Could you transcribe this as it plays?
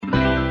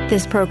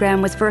This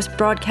program was first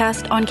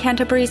broadcast on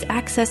Canterbury's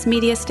access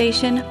media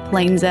station,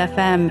 Plains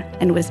FM,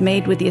 and was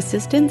made with the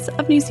assistance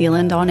of New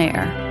Zealand On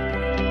Air.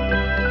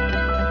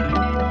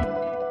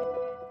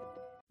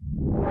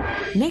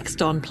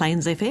 Next on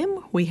Plains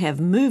FM, we have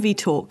Movie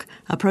Talk,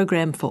 a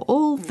program for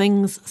all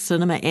things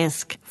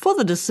cinema-esque, for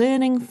the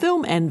discerning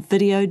film and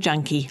video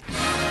junkie.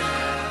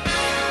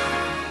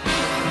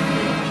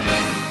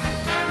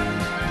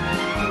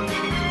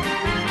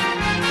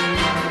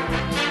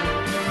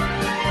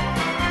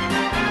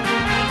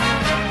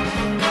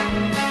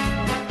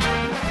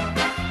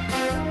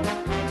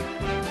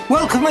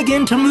 Welcome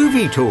again to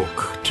Movie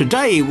Talk.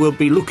 Today we'll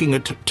be looking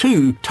at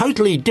two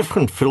totally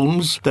different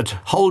films that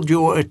hold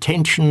your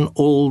attention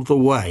all the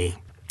way.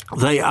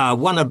 They are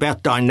one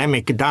about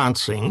dynamic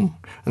dancing,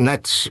 and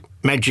that's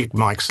Magic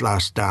Mike's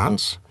Last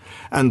Dance,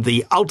 and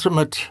the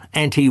ultimate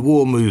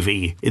anti-war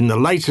movie in the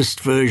latest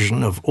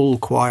version of All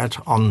Quiet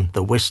on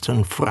the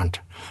Western Front.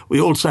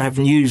 We also have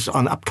news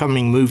on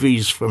upcoming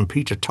movies from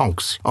Peter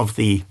Tonks of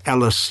the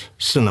Alice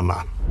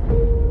Cinema.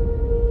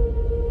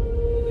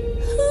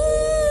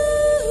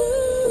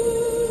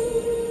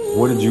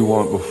 What did you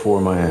want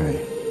before Miami?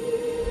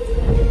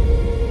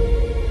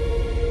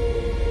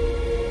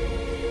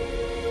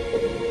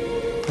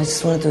 I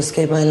just wanted to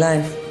escape my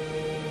life.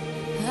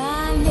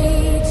 I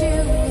need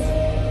you.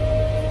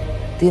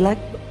 Do you like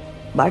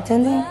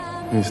bartending?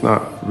 It's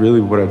not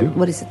really what I do.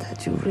 What is it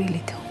that you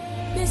really do?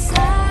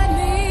 Beside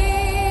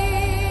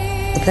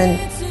me. But then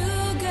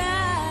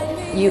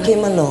you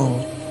came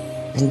along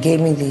and gave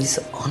me this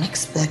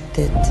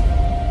unexpected,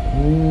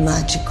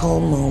 magical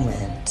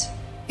moment.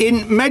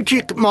 In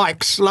Magic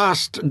Mike's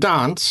Last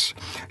Dance,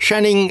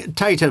 Channing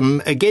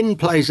Tatum again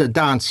plays a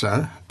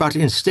dancer, but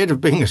instead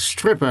of being a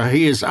stripper,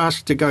 he is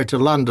asked to go to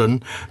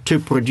London to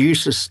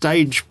produce a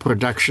stage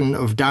production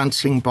of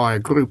Dancing by a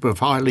group of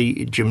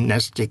highly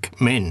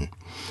gymnastic men.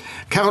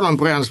 Carolyn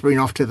Brown's been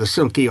off to the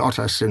Silky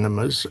Otter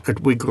cinemas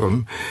at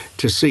Wigram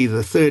to see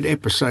the third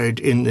episode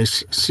in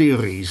this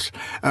series.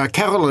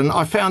 Carolyn,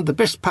 I found the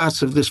best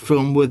parts of this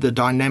film were the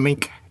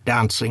dynamic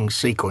dancing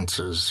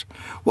sequences.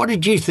 What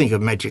did you think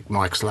of Magic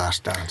Mike's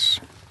Last Dance?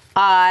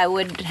 I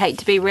would hate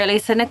to be really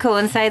cynical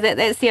and say that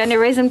that's the only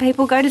reason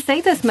people go to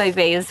see this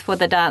movie is for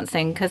the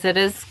dancing, because it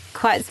is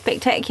quite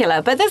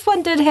spectacular. But this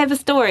one did have a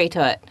story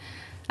to it.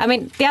 I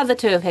mean, the other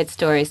two have had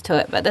stories to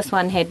it, but this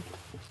one had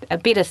a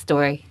better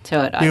story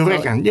to it, I You thought.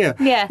 reckon? Yeah.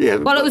 Yeah.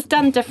 Well, it was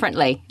done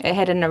differently. It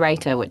had a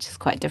narrator, which is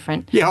quite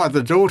different. Yeah,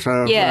 the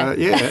daughter. Yeah.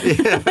 Yeah.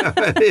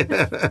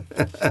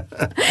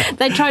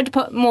 They tried to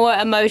put more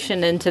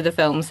emotion into the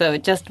film, so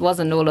it just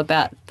wasn't all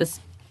about the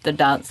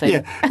dancing.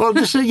 Yeah, well,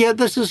 this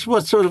is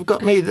what sort of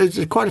got me.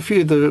 There's quite a few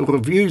of the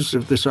reviews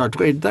of this I'd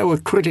read. They were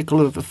critical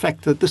of the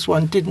fact that this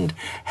one didn't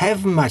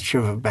have much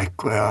of a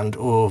background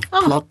or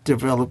plot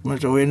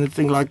development or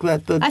anything like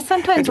that. I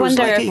sometimes it was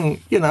wonder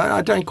lacking,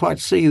 I don't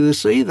quite see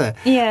this either.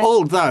 Yeah.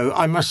 Although,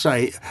 I must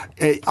say,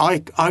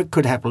 I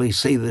could happily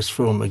see this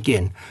film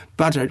again,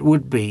 but it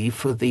would be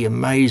for the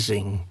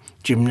amazing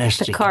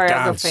gymnastic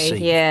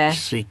choreography,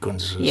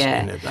 sequences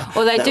in it.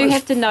 Well, they do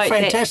have to note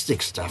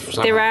fantastic stuff.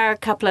 There are a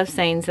couple of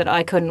scenes that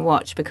I couldn't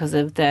watch because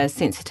of the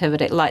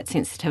light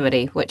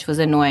sensitivity, which was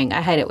annoying.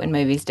 I hate it when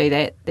movies do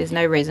that. There's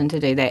no reason to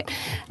do that.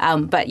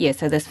 But yeah,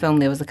 so this film,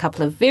 there was a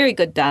couple of very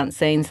good dance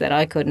scenes that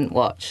I couldn't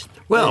watch.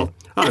 Well,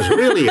 I was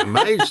really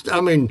amazed.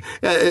 I mean,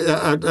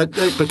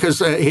 because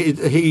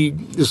he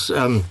is...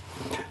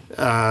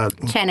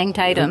 Channing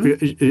Tatum.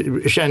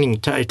 His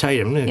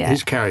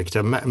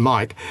character,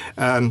 Mike,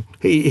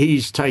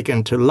 he's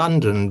taken to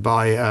London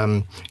by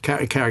a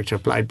character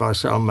played by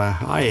Salma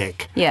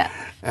Hayek. Yeah.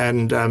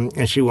 And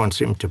she wants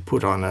him to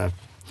put on a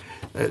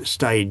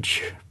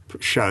stage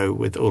show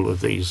with all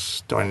of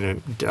these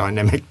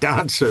dynamic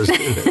dancers.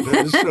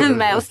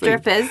 Male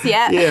strippers,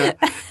 yeah. Yeah.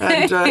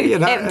 And,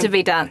 happen to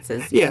be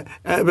dancers. Yeah.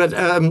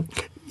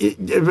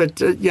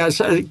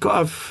 So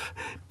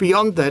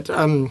beyond that...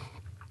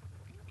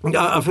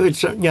 I've heard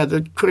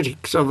the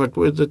critics of it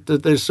were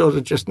that there's sort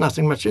of just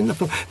nothing much in the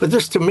film. But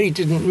this, to me,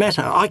 didn't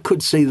matter. I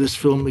could see this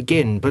film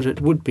again, but it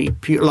would be,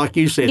 like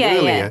you said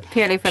earlier. Yeah,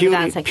 purely for the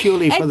dancing.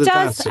 Purely for the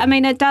dancing. I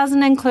mean, it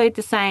doesn't include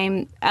the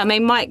same... I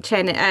mean,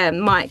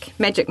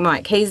 Magic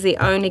Mike, he's the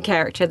only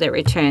character that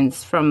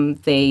returns from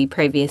the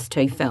previous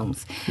two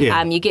films.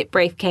 Yeah. You get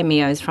brief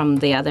cameos from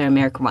the other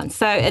American ones.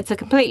 So it's a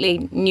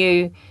completely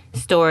new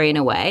story in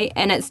a way,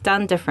 and it's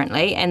done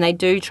differently, and they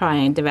do try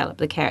and develop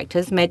the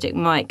characters. Magic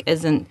Mike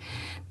isn't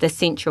the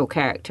central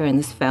character in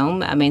this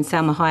film. I mean,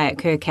 Salma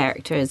Hayek, her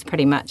character is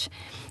pretty much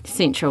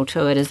central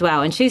to it as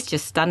well, and she's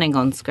just stunning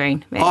on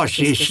screen.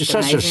 She's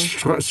such a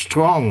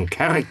strong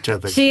character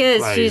that she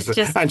is. plays. She's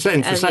just, and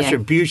for such a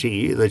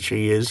beauty that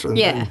she is.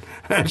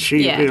 And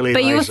she really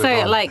But you lays it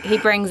also, on. he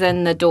brings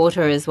in the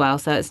daughter as well,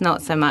 so it's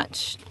not so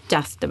much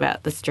just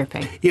about the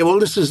stripping. Yeah, well,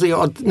 this is the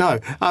odd. No,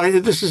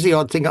 this is the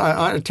odd thing.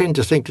 I tend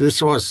to think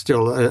this was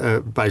still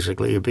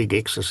basically a big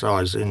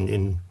exercise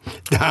in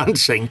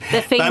dancing,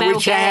 The female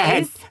which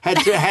gaze.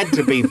 had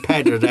to be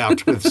padded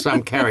out with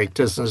some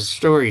characters and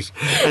stories.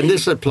 And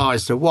this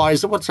applies to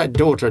what's that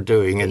daughter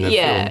doing in the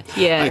film?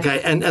 Yeah. Okay,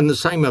 and the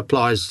same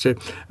applies to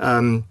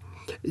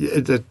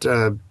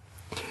that.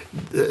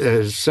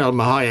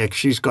 Salma Hayek,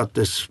 she's got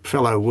this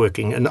fellow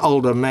working, an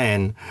older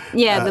man.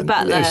 Yeah, the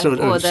butler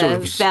or the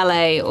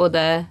valet or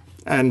the...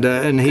 And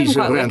he's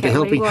quite around work to out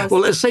help what he him. was.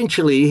 Well,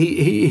 essentially,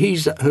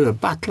 he's her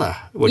butler,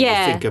 when you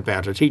think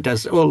about it. He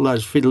does all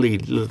those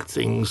fiddly little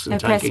things. A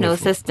And personal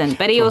assistant.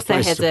 But he also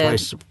has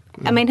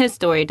I mean, his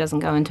story doesn't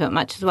go into it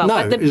much as well.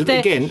 No, but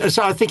again,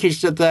 so I think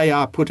it's that they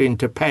are put in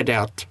to pad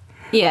out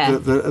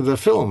the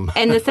film.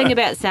 And the thing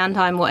about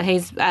Sondheim, what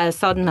he's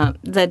Sondheim,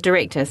 the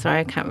director, sorry,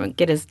 I can't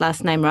get his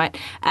last name right.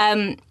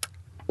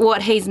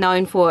 What he's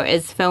known for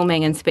is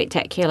filming in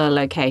spectacular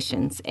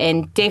locations,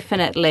 and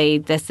definitely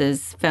this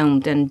is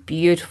filmed in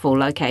beautiful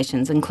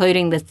locations,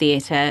 including the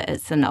theatre.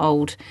 It's an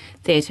old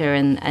theatre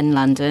in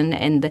London,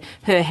 and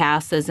her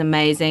house is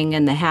amazing,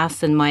 and the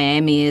house in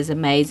Miami is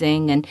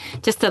amazing, and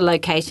just the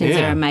locations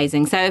are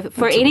amazing. So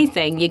for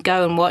anything, you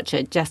go and watch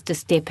it just to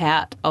step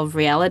out of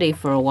reality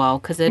for a while,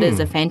 because it is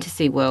a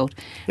fantasy world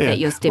that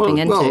you're stepping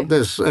into. Well,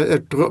 there's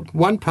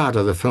one part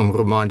of the film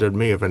reminded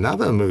me of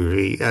another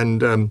movie,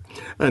 and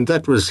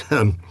that was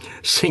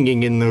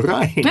Singing in the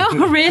Rain.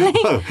 Oh, really?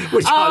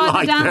 Which I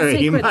like dance very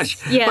sequence. much.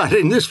 Yeah. But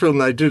in this film,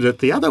 they did it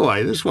the other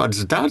way. This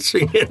one's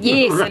dancing in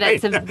the rain. And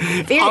it's a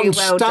very on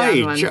well done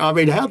stage. one. I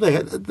mean, how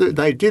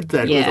they did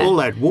that with all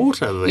that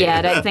water there. Yeah,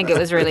 I don't think it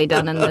was really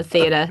done in the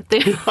theatre.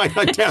 I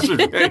doubt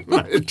it very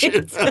much.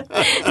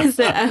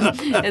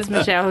 As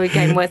Michelle, who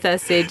came with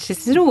us, said, she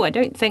said, I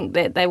don't think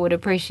that they would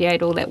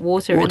appreciate all that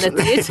water in the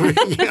theatre.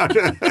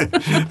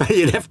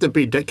 You'd have to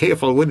be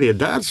careful with your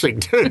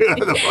dancing too.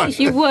 Otherwise.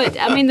 You would.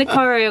 I mean, the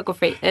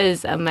choreography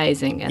is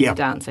amazing in the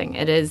dancing.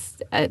 It is.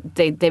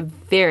 They're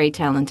very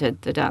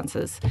talented, the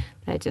dancers.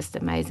 They're just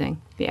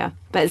amazing. Yeah.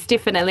 But it's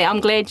definitely, I'm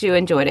glad you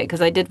enjoyed it,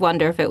 because I did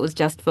wonder if it was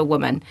just for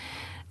women,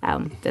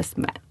 this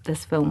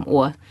film,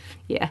 or,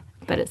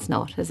 but it's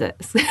not, is it?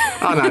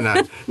 Oh,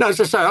 no. No, as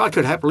I say, I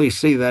could happily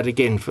see that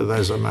again for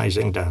those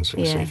amazing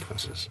dancing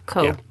sequences.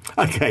 Cool. Yeah.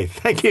 Okay,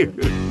 thank you.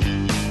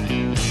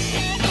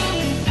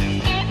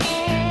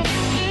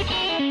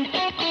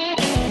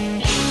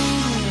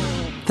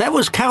 That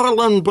was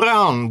Carolyn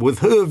Brown with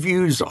her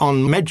views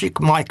on Magic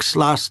Mike's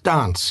Last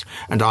Dance.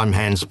 And I'm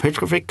Hans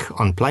Petrovic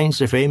on Plains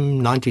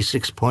FM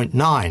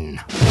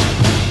 96.9.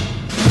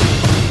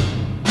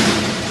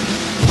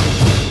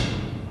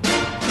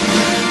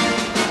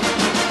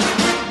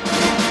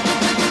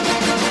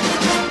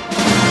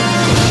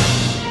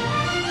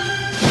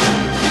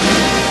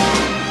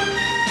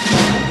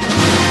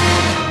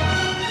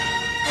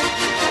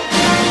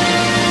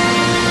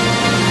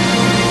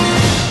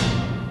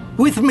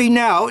 With me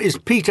now is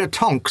Peter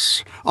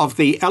Tonks of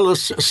the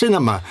Alice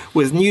Cinema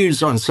with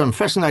news on some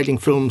fascinating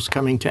films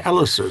coming to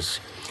Alice's.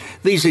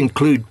 These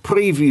include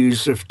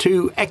previews of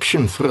two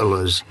action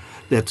thrillers,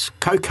 that's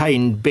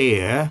Cocaine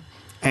Bear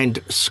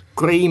and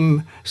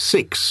Scream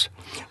 6,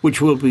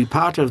 which will be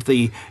part of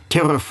the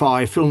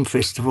Terrify Film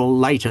Festival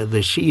later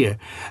this year.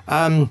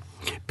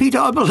 Peter,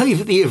 I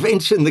believe the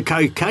events in the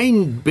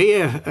Cocaine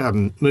Bear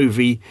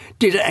movie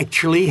did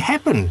actually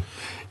happen.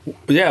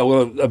 Yeah,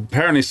 well,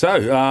 apparently so.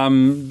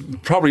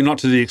 Probably not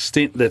to the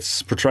extent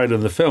that's portrayed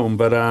in the film,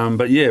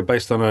 but yeah,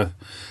 based on a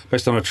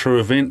true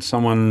event,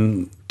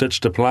 someone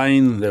ditched a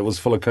plane that was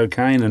full of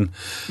cocaine, and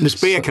this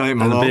bear came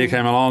along. The bear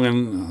came along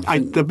and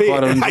ate the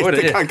bear, ate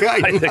the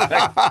cocaine,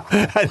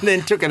 and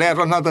then took it out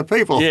on other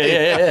people.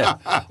 Yeah.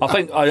 I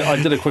think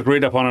I did a quick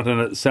read up on it,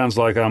 and it sounds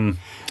like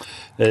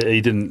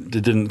he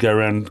didn't go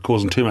around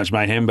causing too much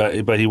mayhem,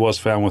 but he was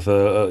found with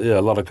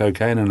a lot of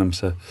cocaine in him.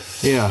 So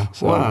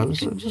wow, it's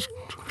just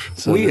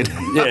weird.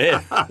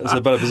 Yeah, it's a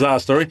bit of a bizarre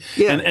story.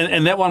 Yeah.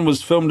 And that one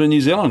was filmed in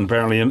New Zealand,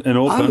 apparently in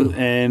Auckland,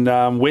 and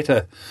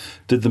Weta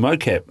did the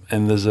mocap,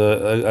 and there's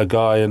a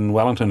guy in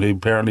Wellington who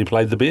apparently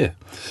played the bear.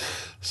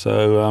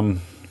 So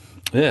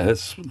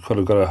it's kind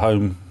of got a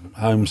home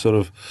sort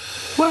of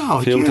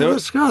feel to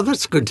it.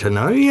 That's good to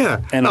know.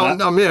 Yeah, and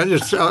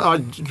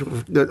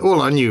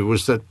all I knew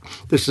was that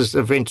this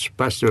event's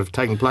supposed to have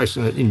taken place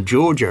in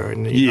Georgia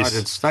in the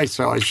United States.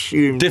 So I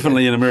assumed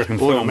definitely an American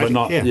film, but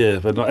not.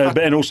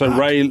 And also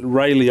Ray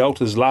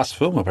Liotta's last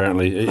film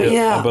apparently.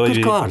 I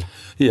believe God.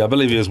 I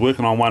believe he was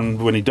working on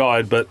one when he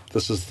died, but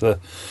this is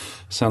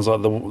sounds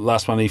like the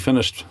last one he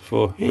finished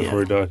before he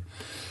died.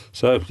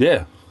 So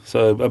yeah.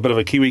 So a bit of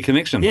a Kiwi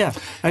connection. Yeah,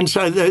 and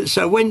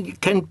so when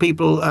can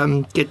people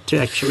get to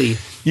actually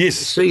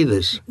see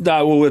this?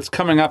 No, well, it's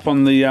coming up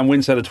on the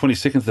Wednesday the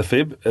 22nd of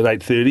Feb at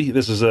 8:30.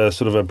 This is a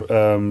sort of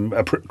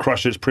a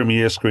Christchurch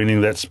premiere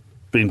screening that's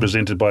been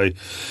presented by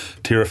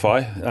Terrify,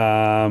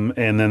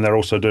 and then they're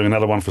also doing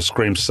another one for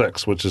Scream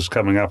 6, which is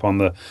coming up on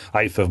the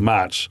 8th of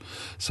March.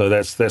 So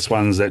that's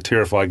ones that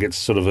Terrify gets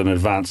sort of in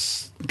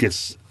advance,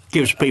 gets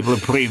Gives people a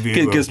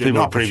preview. Gives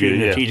people an a preview,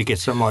 opportunity yeah. to get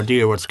some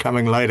idea what's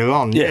coming later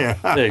on. Yeah,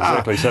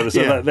 exactly. So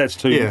Yeah. that's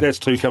two. Yeah. That's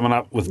two coming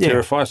up with Yeah.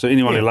 Terrify. So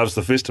anyone who Yeah. loves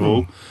the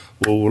festival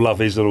will love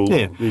these little.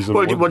 Yeah. These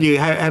little Well, you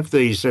have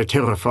these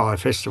Terrify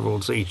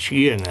festivals each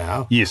year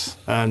now. Yes.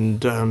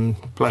 And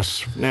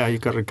plus now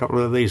you've got a couple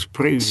of these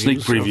previews.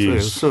 Sneak previews, of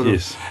the sort of,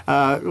 yes.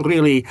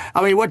 Really,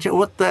 I mean,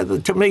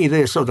 to me,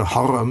 they're sort of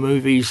horror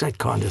movies, that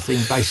kind of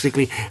thing,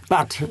 basically.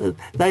 But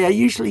they are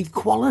usually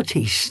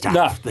quality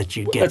stuff that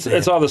you get there.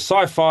 It's either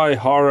sci-fi,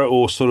 horror,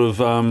 or sort of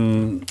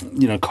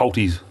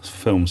culty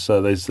films.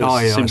 So they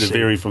seem to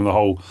vary from the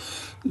whole,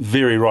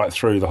 very right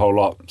through the whole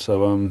lot.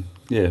 So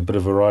a bit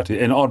of variety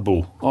and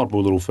oddball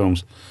little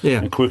films. Yeah.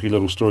 And quirky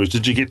little stories.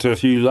 Did you get to a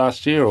few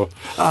last year or?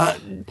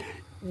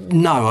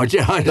 No, I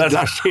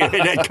last year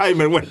that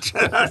came and went.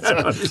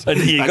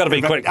 You've got to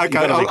be quick. Okay,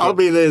 I'll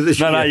be there this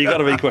year. No, you've got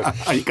to be quick.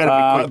 You've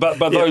got to be quick.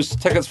 But those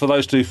tickets for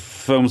those two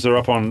films are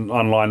up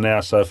online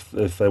now, so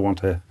if they want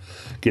to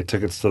get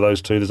tickets to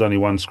those two, there's only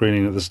one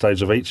screening at this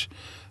stage of each.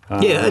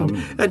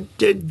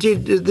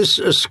 Did this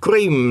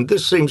Scream?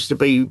 This seems to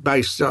be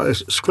based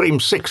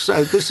Scream 6.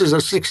 So this is a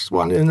sixth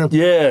one in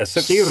a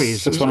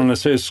series. Sixth one in a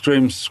series.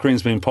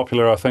 Scream's been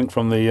popular, I think,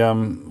 from the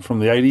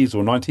 80s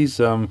or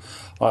 90s.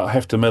 I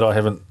have to admit, I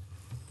haven't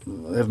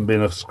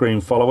been a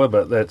Scream follower,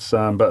 but but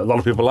a lot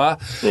of people are.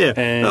 Yeah.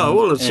 And,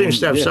 it seems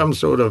to have some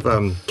sort of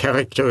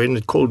character in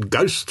it called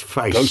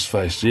Ghostface.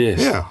 Ghostface,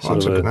 yes. Yeah,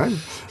 that's a good name.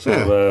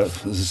 A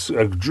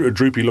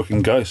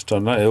droopy-looking ghost. I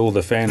know all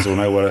the fans will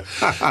know what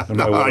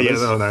it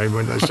is. They'll know him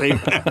when they see him.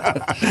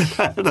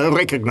 They'll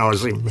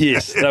recognise him.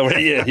 Yes,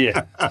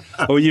 yeah.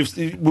 Well,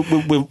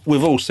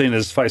 we've all seen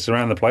his face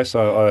around the place.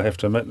 I have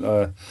to admit,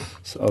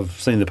 I've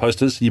seen the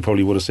posters. You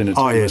probably would have seen it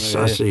too. Oh yes,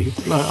 I see.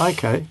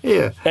 Okay,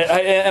 yeah.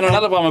 And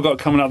another one I've got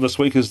coming up this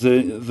week is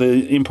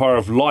the Empire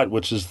of Light,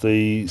 which is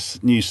the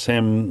new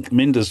Sam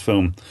Mendes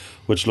film,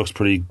 which looks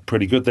pretty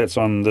good. That's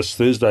on this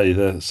Thursday,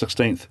 the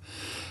 16th.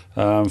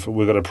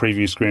 We've got a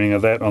preview screening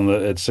of that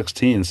at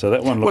 6:10. So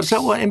that one looks. What's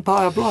that one?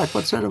 Empire of Light.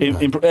 What's that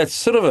about? It's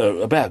sort of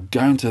about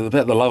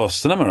the love of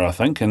cinema, I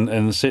think,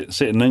 and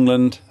set in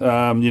England.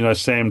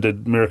 Sam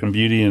did American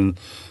Beauty and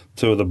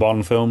two of the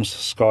Bond films,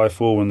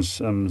 Skyfall and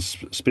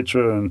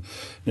Spectre, in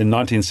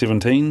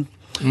 1917.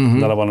 Mm-hmm.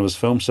 Another one of his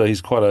films. So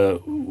he's quite a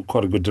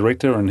good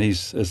director, and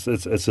it's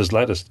his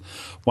latest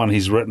one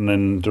he's written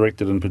and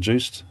directed and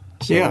produced.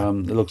 So,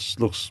 it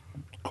looks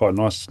quite a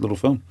nice little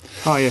film.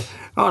 Oh, yeah.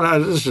 Oh,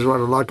 no, this is what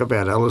I like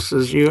about Alice,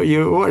 is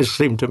you always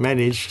seem to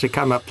manage to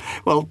come up,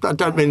 well, I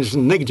don't mean it's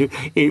negative,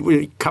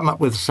 we come up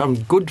with some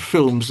good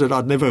films that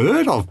I'd never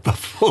heard of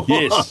before.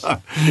 Yes.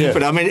 Yeah.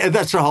 But, I mean,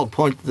 that's the whole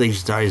point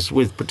these days,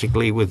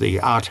 particularly with the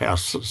art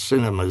house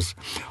cinemas.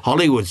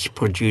 Hollywood's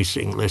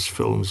producing less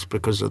films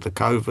because of the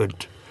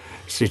COVID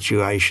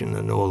situation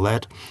and all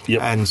that.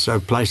 Yep. And so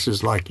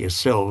places like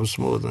yourselves,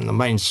 more than the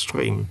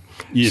mainstream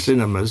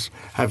cinemas,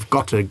 have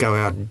got to go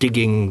out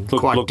digging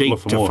quite deep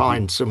to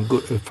find some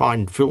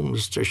find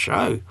films to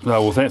show.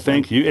 Oh, well,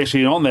 thank you.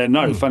 Actually, on that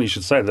note, funny you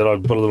should say that.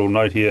 I've put a little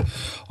note here.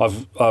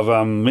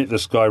 I've met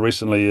this guy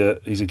recently.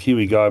 He's a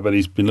Kiwi guy, but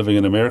he's been living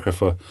in America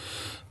for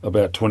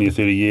about 20 or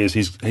 30 years.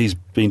 He's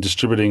been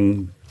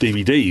distributing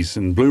DVDs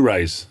and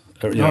Blu-rays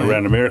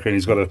around America, and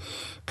he's got a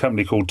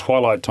company called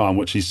Twilight Time,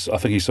 which I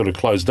think he's sort of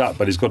closed up,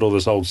 but he's got all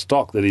this old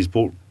stock that he's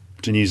bought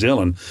to New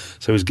Zealand,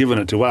 so he's given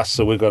it to us.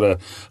 So we've got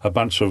a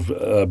bunch of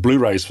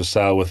Blu-rays for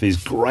sale with these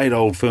great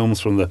old films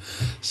from the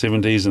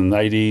 70s and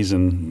 80s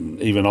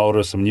and even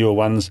older, some newer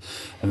ones,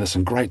 and there's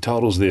some great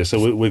titles there.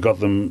 So we've got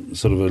them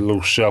sort of a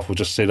little shelf we'll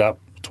just set up.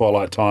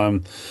 Twilight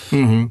Time,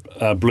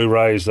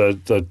 Blu-rays,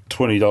 the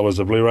 $20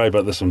 a Blu-ray,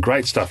 but there's some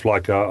great stuff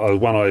like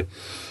one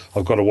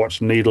I've got to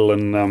watch, Needle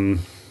and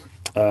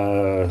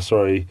there's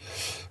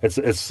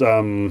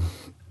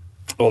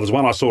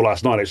one I saw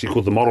last night actually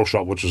called The Model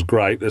Shop, which was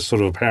great.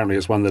 Apparently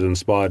it's one that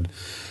inspired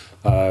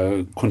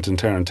Quentin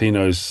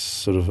Tarantino's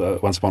sort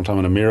of Once Upon a Time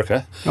in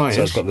America. Oh, yes.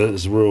 So it's got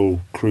this real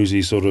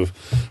cruisy sort of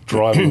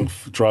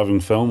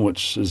driving film,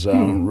 which is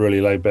really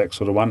laid back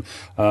sort of one.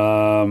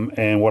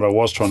 And what I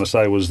was trying to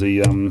say was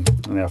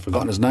now I've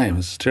forgotten his name.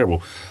 It's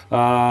terrible.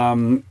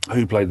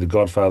 Who played the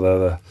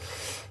Godfather?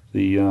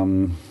 The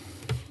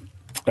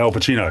Al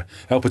Pacino.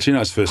 Al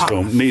Pacino's first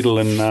film, Needle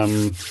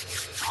and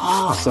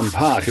some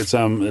Park. It's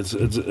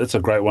a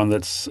great one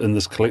that's in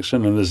this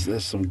collection, and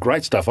there's some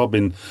great stuff.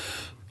 I've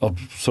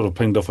sort of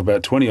pinged off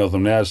about 20 of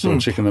them now, sort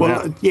of checking them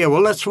out. Yeah,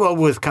 well, that's well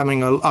worth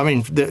coming. I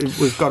mean,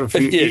 we've got a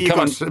few.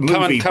 Come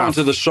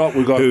to the shop.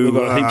 We've got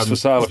heaps for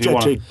sale if you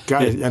want to go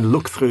and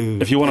look through.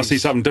 If you want to see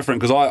something different,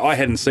 because I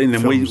hadn't seen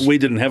them. We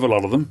didn't have a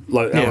lot of them,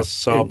 like Alice,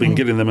 so I've been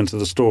getting them into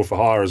the store for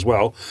hire as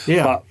well.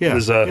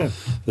 There's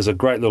a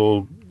great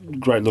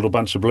little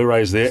bunch of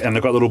Blu-rays there, and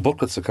they've got little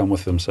booklets that come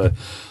with them. So,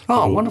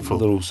 wonderful.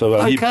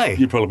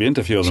 You'd probably be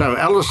into a few of them. So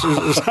Alice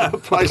is a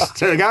place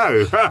to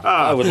go.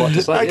 I would like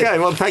to say. Okay,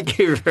 well, thank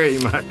you very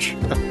much.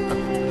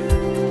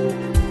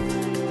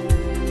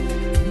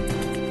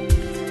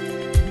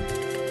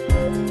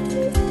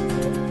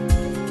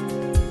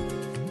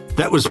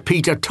 That was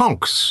Peter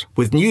Tonks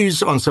with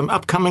news on some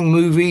upcoming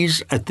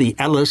movies at the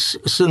Alice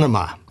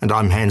Cinema. And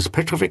I'm Hans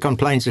Petrovic on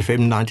Plains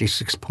FM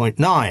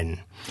 96.9.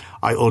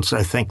 I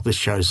also thank the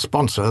show's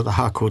sponsor, the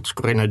Harcourt's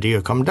Grenadier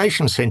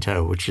Accommodation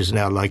Centre, which is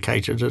now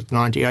located at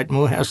 98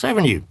 Moorhouse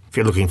Avenue. If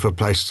you're looking for a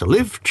place to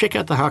live, check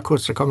out the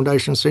Harcourt's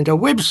Accommodation Centre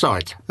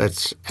website.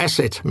 That's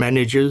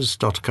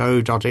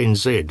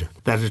assetmanagers.co.nz.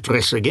 That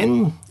address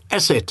again,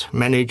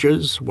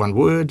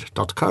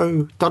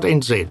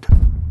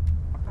 assetmanagers.co.nz.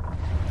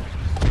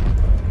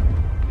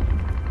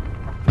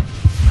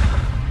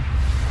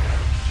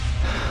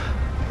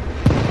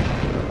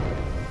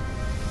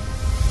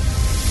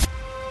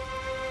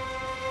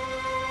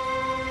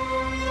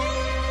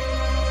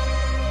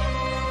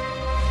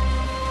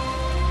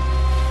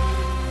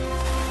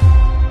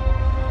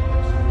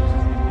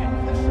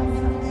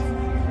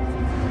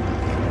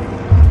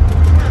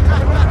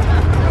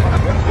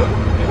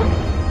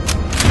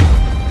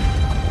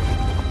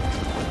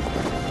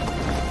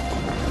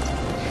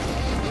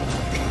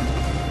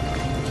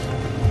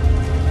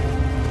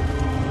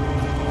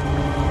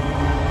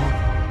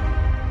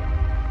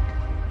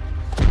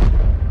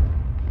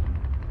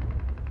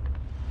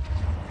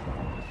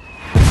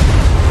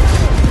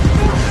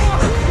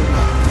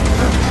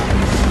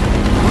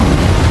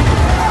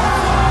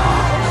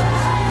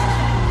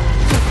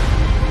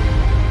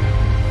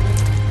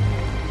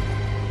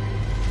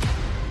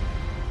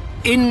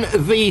 In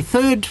the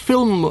third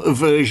film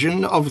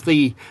version of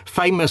the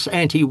famous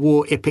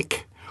anti-war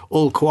epic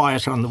All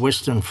Quiet on the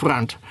Western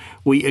Front,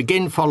 we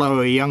again follow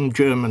a young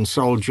German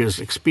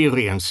soldier's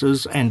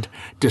experiences and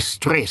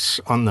distress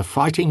on the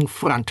fighting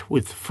front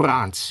with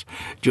France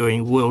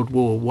during World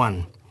War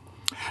I.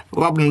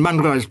 Robin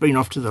Munro's been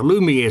off to the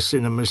Lumiere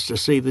cinemas to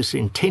see this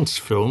intense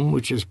film,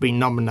 which has been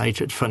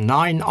nominated for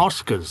 9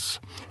 Oscars,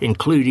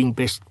 including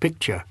Best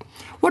Picture.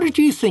 What did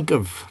you think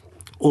of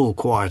All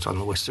Quiet on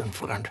the Western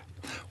Front?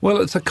 Well,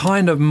 it's a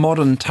kind of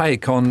modern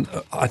take on,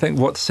 I think,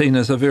 what's seen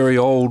as a very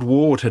old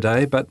war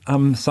today, but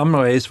some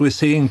ways we're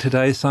seeing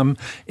today some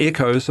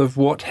echoes of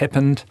what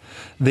happened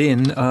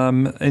then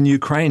in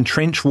Ukraine,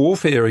 trench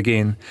warfare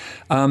again.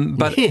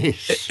 But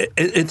yes.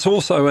 It's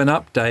also an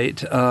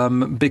update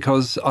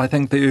because I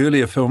think the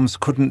earlier films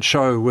couldn't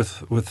show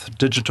with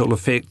digital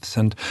effects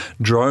and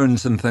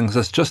drones and things.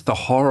 It's just the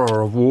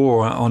horror of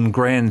war on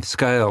grand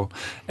scale.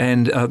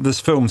 And this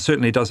film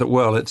certainly does it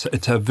well.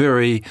 It's a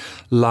very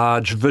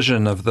large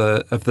vision of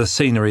the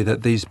scenery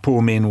that these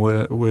poor men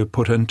were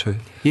put into.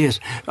 Yes,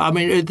 I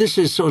mean, this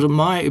is sort of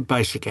my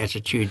basic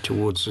attitude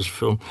towards this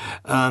film.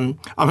 I mean,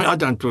 I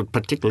don't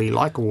particularly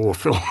like war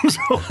films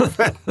all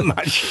that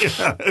much, you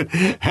know,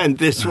 and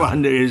this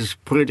one is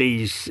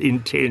pretty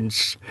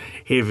intense,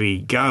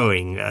 heavy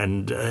going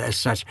and as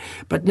such.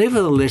 But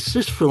nevertheless,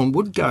 this film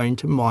would go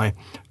into my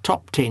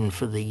top 10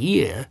 for the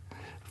year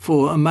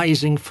for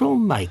amazing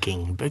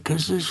filmmaking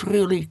because there's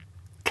really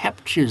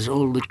captures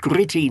all the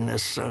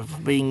grittiness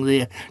of being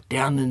there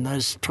down in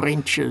those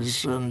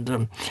trenches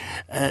and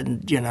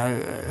you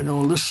know, and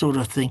all this sort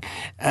of thing,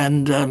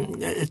 and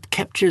it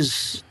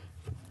captures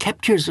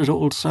it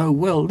all so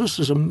well. This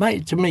is, to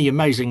me,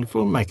 amazing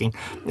filmmaking.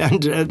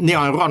 And the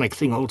ironic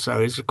thing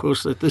also is, of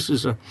course, that this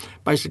is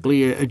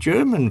basically a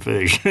German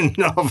version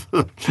of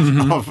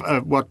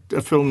what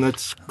a film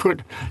that's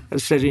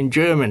set in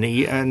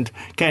Germany and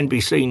can be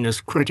seen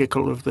as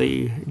critical of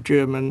the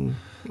German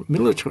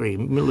military.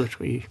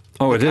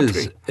 Oh, it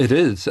is.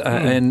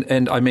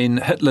 And I mean,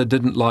 Hitler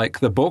didn't like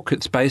the book.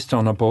 It's based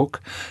on a book,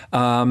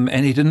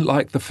 and he didn't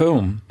like the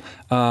film.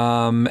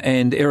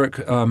 And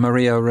Erich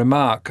Maria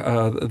Remarque,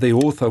 the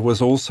author,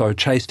 was also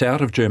chased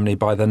out of Germany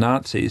by the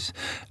Nazis.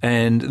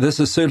 And this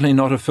is certainly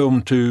not a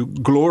film to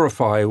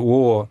glorify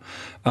war.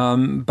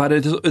 But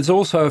it's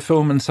also a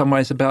film in some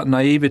ways about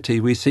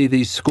naivety. We see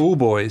these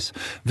schoolboys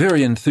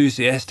very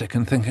enthusiastic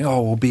and thinking,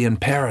 oh, we'll be in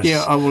Paris.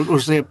 Yeah,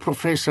 was there a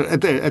professor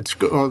at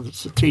school, or a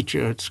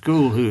teacher at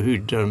school who'd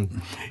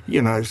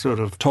you know, sort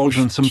of told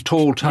them some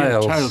tall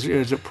tales.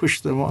 To push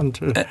them on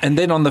to... And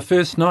then on the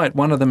first night,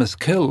 one of them is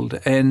killed.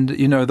 And,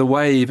 you know, the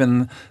way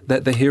even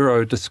that the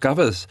hero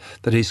discovers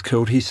that he's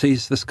killed, he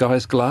sees this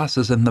guy's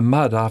glasses in the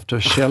mud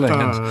after shelling.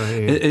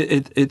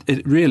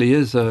 It really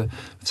is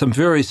some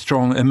very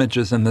strong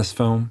images in this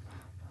film.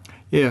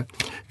 Yeah,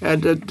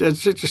 and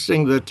it's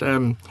interesting that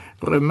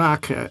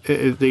Remarque,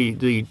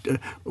 the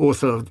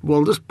author,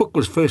 well, this book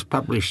was first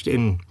published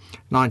in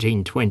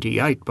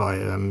 1928 by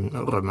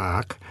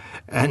Remarque,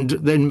 and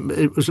then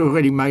it was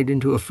already made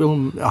into a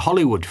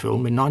Hollywood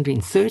film in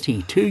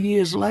 1930, 2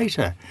 years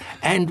later,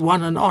 and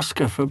won an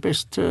Oscar for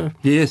Best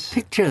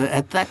Picture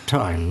at that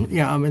time.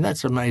 Yeah, I mean,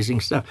 that's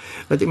amazing stuff.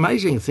 But the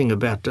amazing thing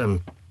about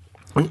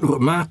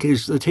Remarque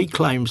is that he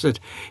claims that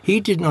he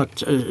did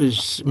not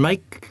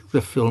make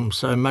the film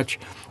so much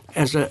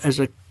as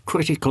a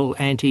critical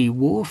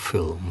anti-war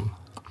film.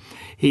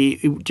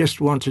 He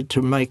just wanted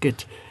to make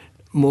it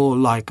more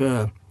like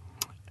a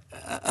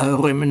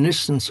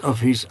reminiscence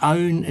of his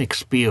own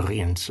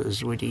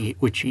experiences,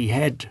 which he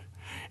had.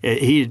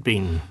 He had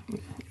been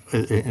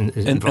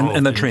involved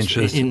in the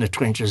trenches. In the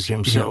trenches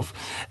himself,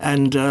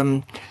 and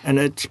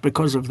it's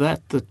because of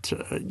that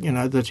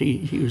that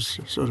he was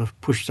sort of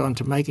pushed on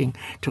to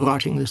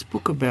writing this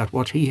book about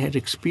what he had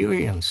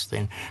experienced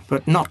then,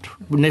 but not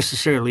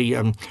necessarily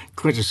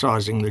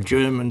criticising the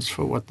Germans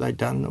for what they'd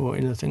done or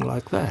anything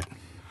like that.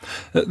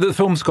 The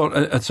film's got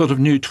a sort of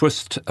new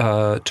twist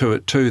to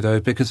it too, though,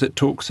 because it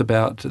talks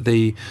about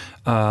the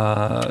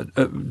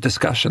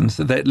discussions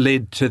that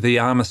led to the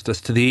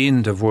armistice, to the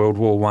end of World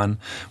War I,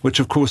 which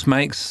of course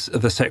makes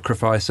the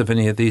sacrifice of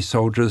any of these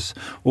soldiers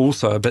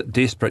also a bit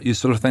desperate. You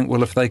sort of think,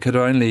 well, if they could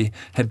only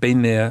have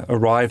been there,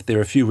 arrived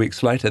there a few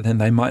weeks later, then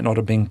they might not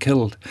have been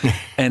killed.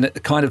 And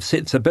it kind of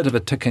sets a bit of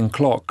a ticking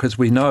clock, because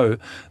we know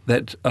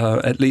that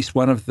at least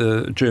one of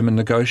the German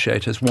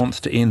negotiators wants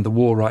to end the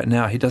war right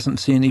now. He doesn't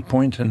see any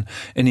point in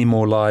any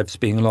more lives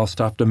being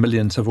lost after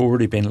millions have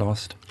already been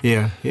lost.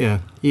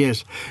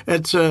 Yes.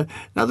 It's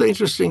another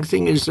interesting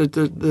thing is that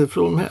the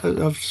film.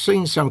 I've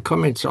seen some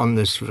comments on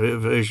this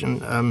version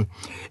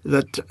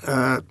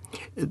that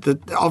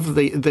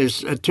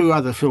there's two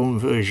other film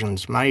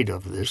versions made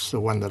of this. The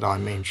one that I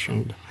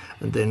mentioned,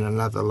 and then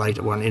another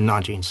later one in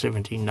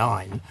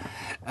 1979,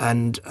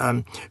 and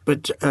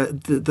but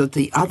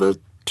the other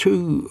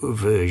two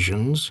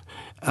versions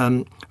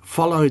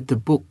followed the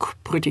book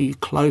pretty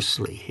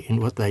closely in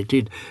what they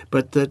did,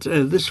 but that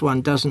this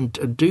one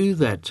doesn't do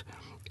that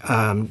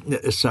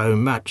so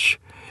much,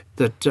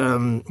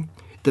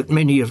 that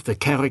many of the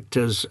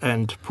characters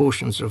and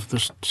portions of the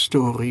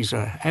stories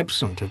are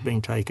absent, have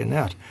been taken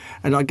out.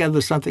 And I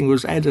gather something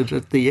was added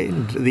at the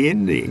end, the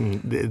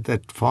ending,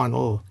 that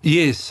final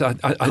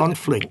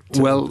conflict.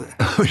 Well,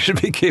 we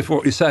should be careful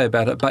what we say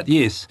about it, but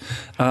yes,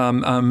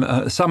 some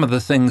of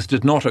the things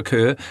did not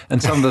occur,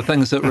 and some of the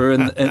things that were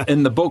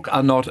in the book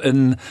are not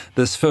in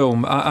this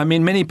film. I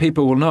mean, many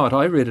people will know it.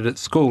 I read it at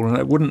school, and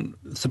it wouldn't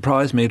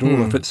surprise me at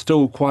all if it's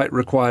still quite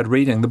required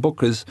reading. The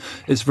book is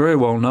very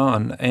well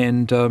known,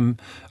 and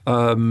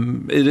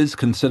it is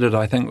considered,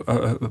 I think,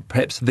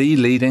 perhaps the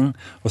leading,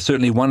 or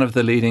certainly one of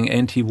the leading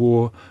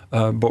anti-war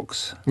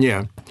books.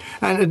 Yeah.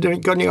 And have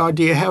you got any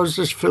idea how has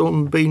this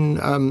film been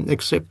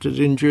accepted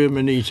in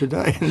Germany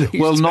today?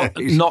 Well,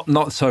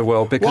 not so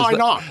well. Because why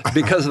not?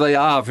 Because they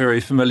are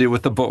very familiar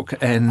with the book,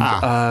 and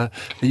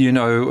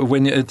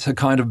when it's a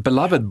kind of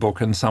beloved book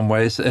in some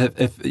ways,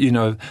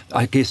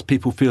 I guess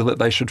people feel that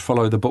they should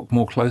follow the book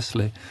more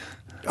closely.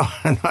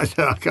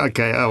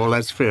 Okay, well,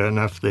 that's fair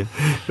enough then.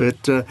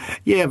 But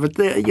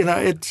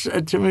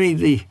it's to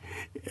me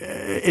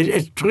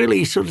it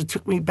really sort of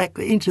took me back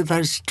into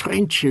those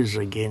trenches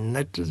again.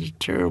 That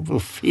terrible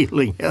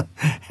feeling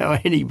how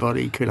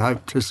anybody could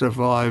hope to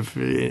survive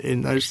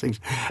in those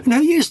things. And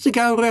who used to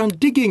go around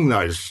digging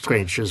those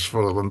trenches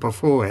for them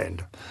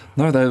beforehand?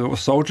 No, the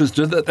soldiers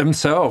did it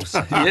themselves.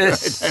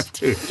 Yes. Have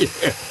to,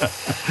 yeah.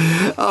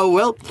 Oh,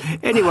 well,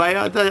 anyway,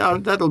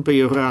 that'll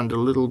be around a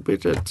little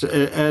bit.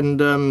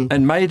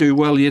 And may do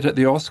well yet at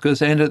the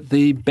Oscars and at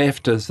the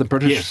BAFTAs, the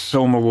British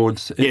Film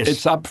Awards.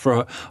 It's up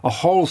for a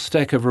whole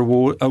stack of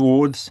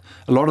awards,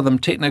 a lot of them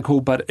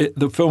technical, but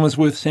the film is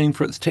worth seeing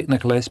for its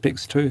technical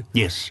aspects too.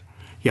 Yes.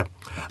 Yeah.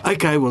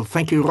 Okay, well,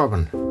 thank you,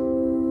 Robin.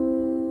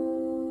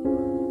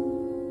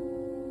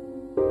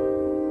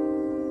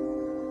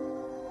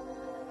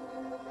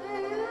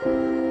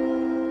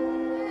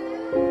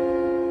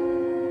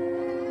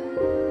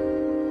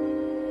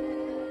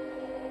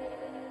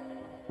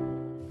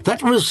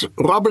 That was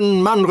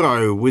Robin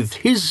Munro with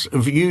his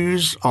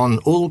views on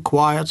All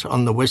Quiet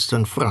on the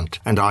Western Front.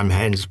 And I'm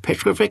Hans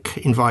Petrovic,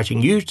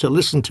 inviting you to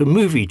listen to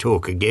Movie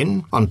Talk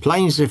again on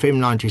Plains FM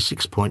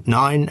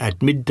 96.9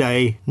 at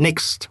midday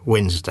next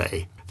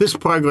Wednesday. This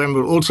program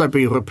will also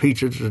be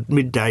repeated at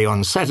midday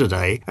on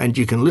Saturday, and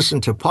you can listen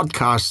to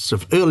podcasts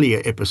of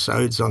earlier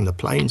episodes on the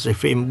Plains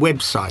FM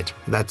website.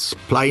 That's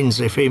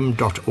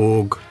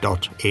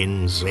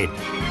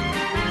plainsfm.org.nz.